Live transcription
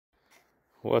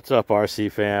What's up,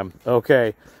 RC fam?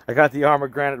 Okay, I got the arrma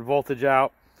granite voltage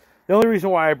out. The only reason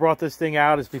why I brought this thing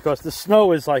out is because the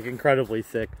snow is like incredibly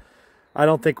thick. I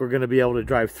don't think we're going to be able to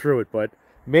drive through it, but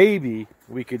maybe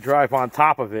we could drive on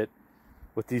top of it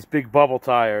with these big bubble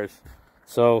tires.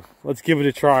 So let's give it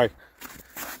a try.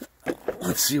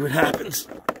 Let's see what happens.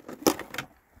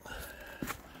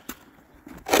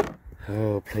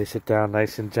 Oh, place it down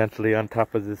nice and gently on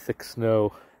top of the thick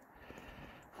snow.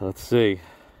 Let's see.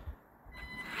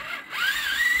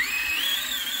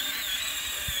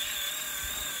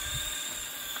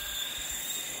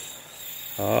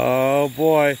 Oh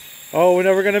boy. Oh, we're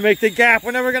never gonna make the gap.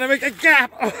 We're never gonna make the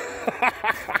gap.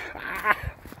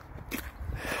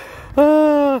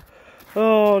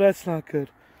 Oh, that's not good.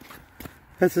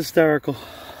 That's hysterical.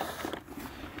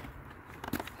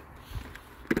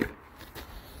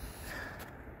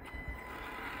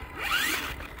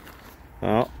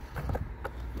 Oh.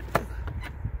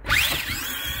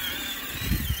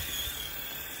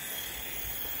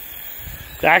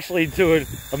 It's actually doing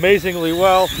amazingly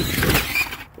well.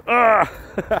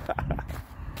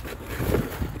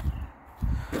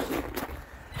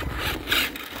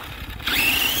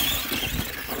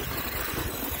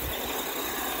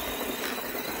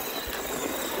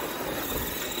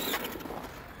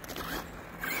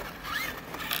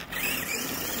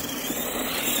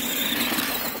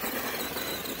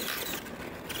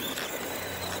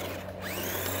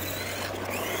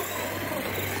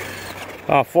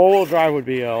 Four-wheel drive would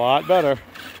be a lot better.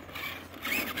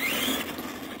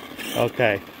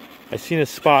 Okay, I seen a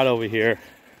spot over here.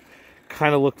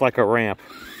 Kind of looked like a ramp.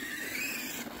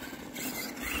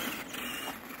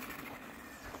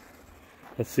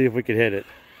 Let's see if we can hit it.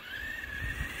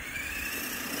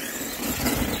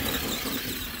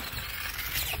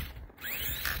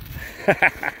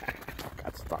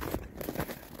 Got stuck.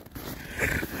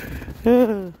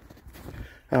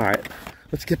 All right,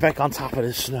 let's get back on top of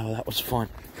this snow. That was fun.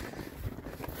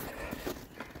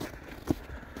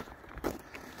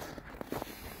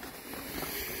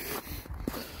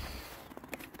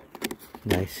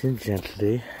 Nice and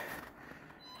gently.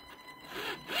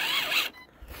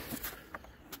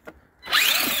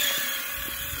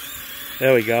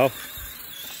 There we go.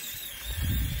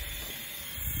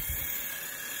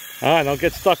 All right, don't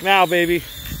get stuck now, baby.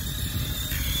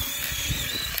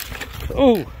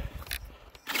 Ooh.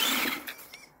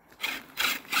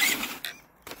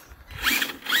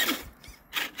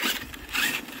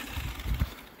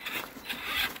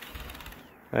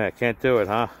 I can't do it,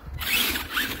 huh?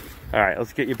 All right,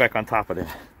 let's get you back on top of it.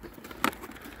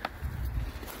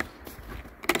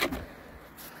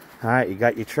 All right, you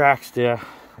got your tracks there.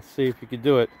 Let's see if you can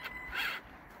do it.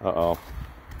 Uh-oh.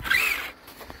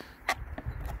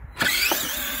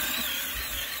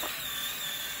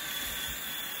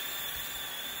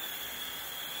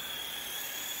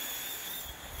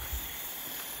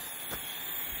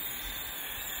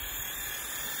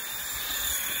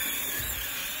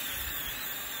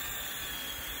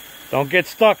 Don't get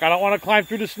stuck. I don't want to climb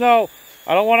through the snow.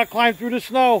 I don't want to climb through the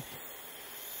snow.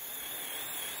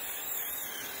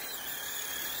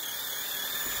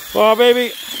 Come on,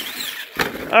 baby.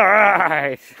 All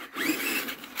right.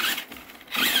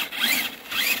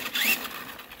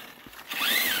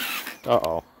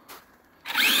 Uh-oh.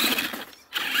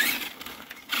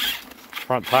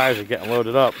 Front tires are getting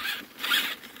loaded up.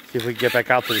 See if we can get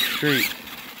back out to the street.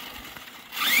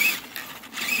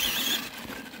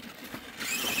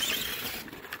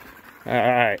 All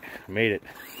right, made it.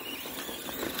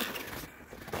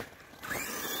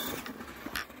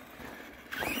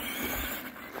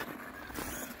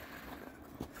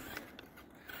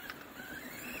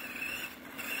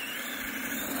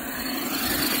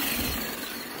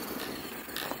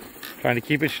 Trying to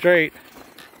keep it straight.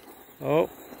 Oh,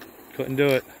 couldn't do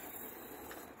it.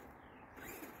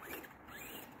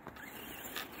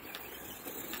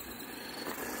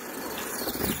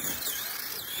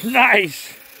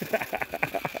 Nice!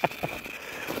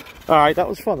 All right, that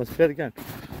was fun. Let's do it again.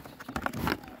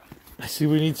 I see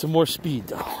we need some more speed,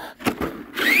 though.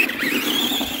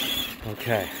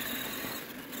 Okay.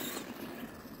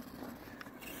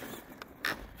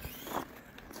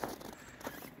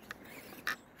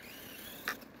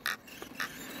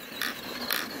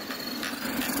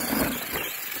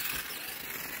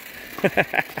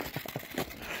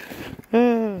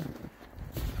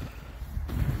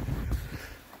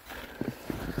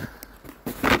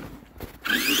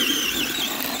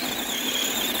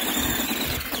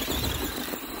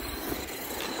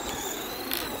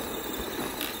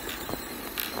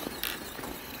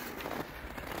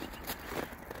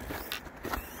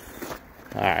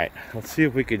 All right, let's see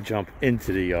if we can jump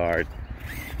into the yard.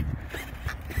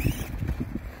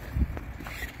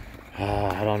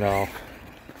 I don't know.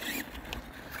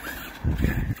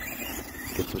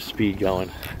 Get some speed going.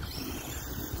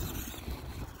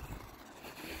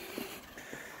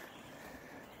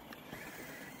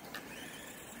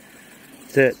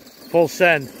 That's it. Full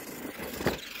send.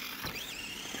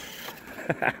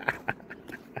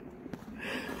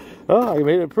 Oh, I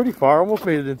made it pretty far. Almost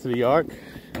made it into the yard.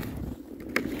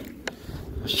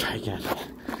 Let's try again.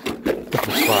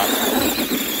 Different spot.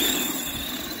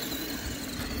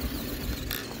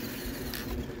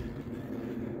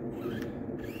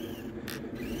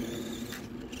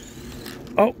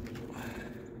 Oh.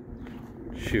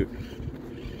 Shoot.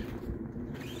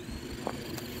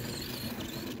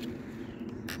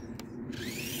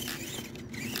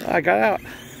 I got out.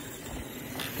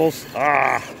 Full.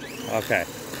 Okay.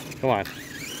 Come on.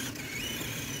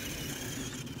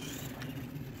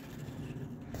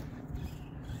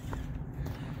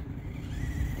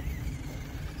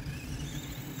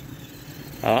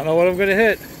 I don't know what I'm gonna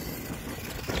hit.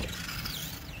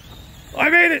 I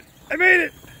made it! I made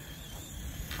it!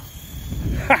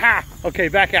 Haha! Okay,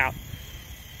 back out.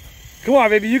 Come on,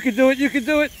 baby, you can do it, you can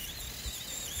do it!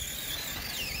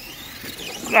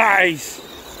 Nice!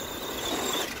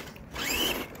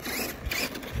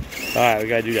 Alright, we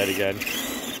gotta do that again.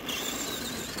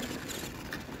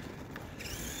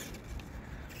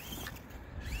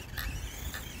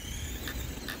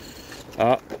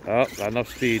 Oh, not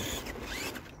enough speed.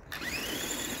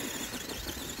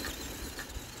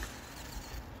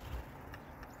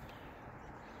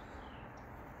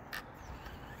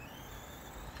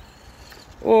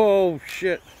 Oh,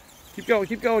 shit. Keep going,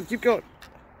 keep going, keep going.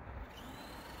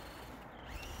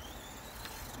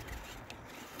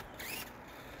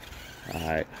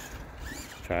 Alright.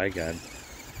 Try again.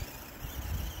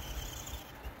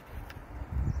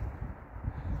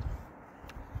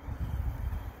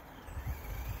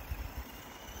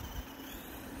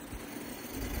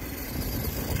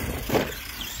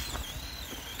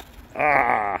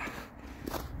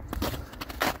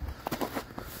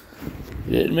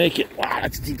 Didn't make it. Wow,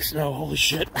 that's deep snow. Holy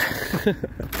shit.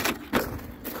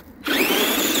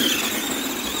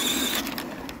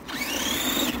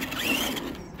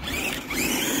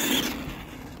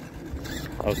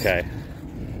 Okay.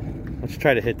 Let's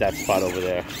try to hit that spot over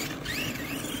there.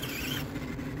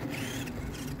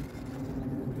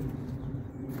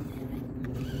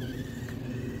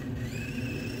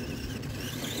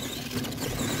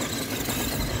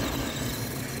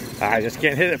 I just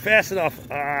can't hit it fast enough.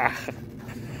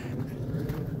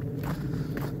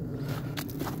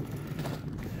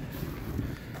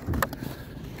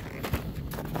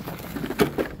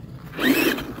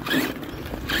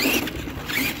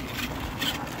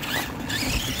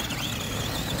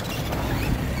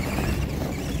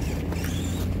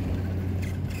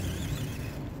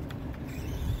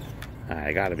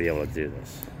 I gotta be able to do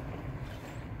this.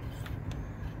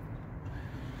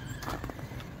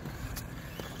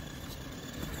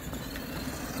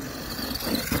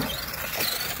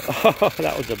 Oh,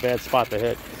 that was a bad spot to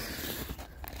hit.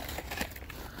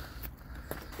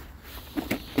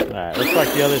 Alright, looks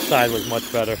like the other side was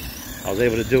much better. I was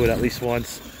able to do it at least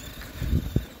once.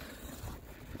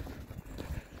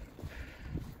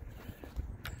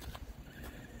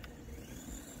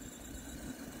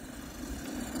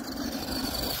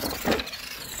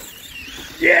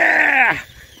 Yeah!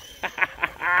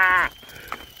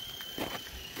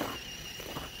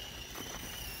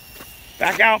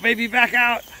 Back out, baby, back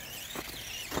out!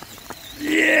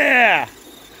 Yeah!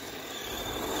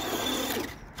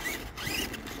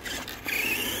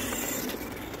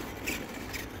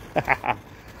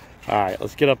 Alright,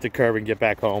 let's get up the curb and get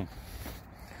back home.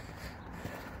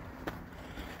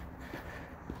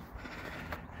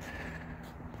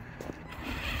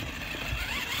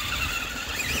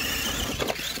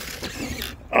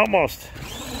 Almost.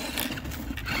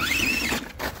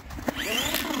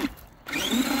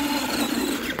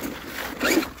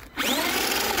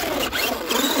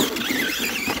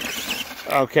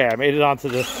 Okay, I made it onto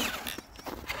the...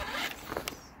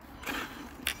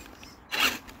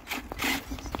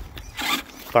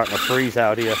 Starting to freeze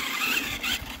out here.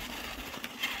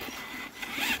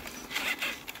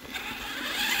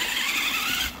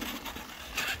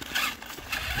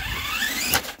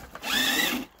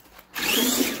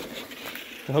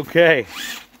 Okay.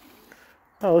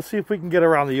 Oh, let's see if we can get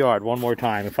around the yard one more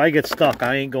time. If I get stuck,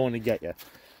 I ain't going to get you.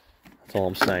 That's all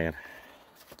I'm saying.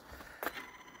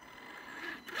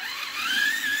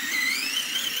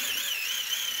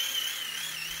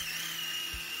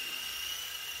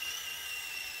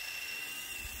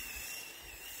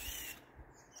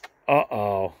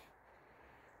 Uh-oh.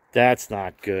 That's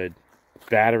not good.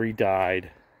 Battery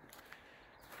died.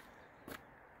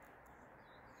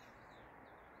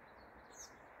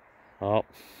 Oh,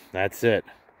 that's it.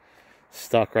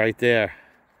 Stuck right there.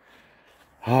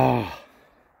 Oh.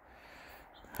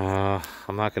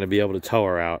 I'm not going to be able to tow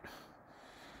her out.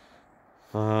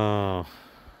 Oh.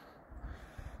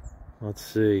 Let's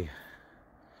see.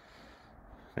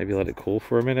 Maybe let it cool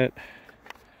for a minute.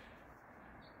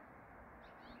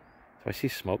 Do I see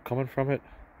smoke coming from it?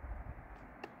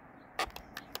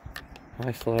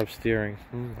 I still have steering.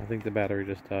 I think the battery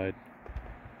just died.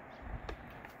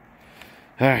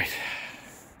 Alright.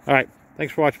 Alright.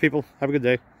 Thanks for watching, people. Have a good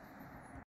day.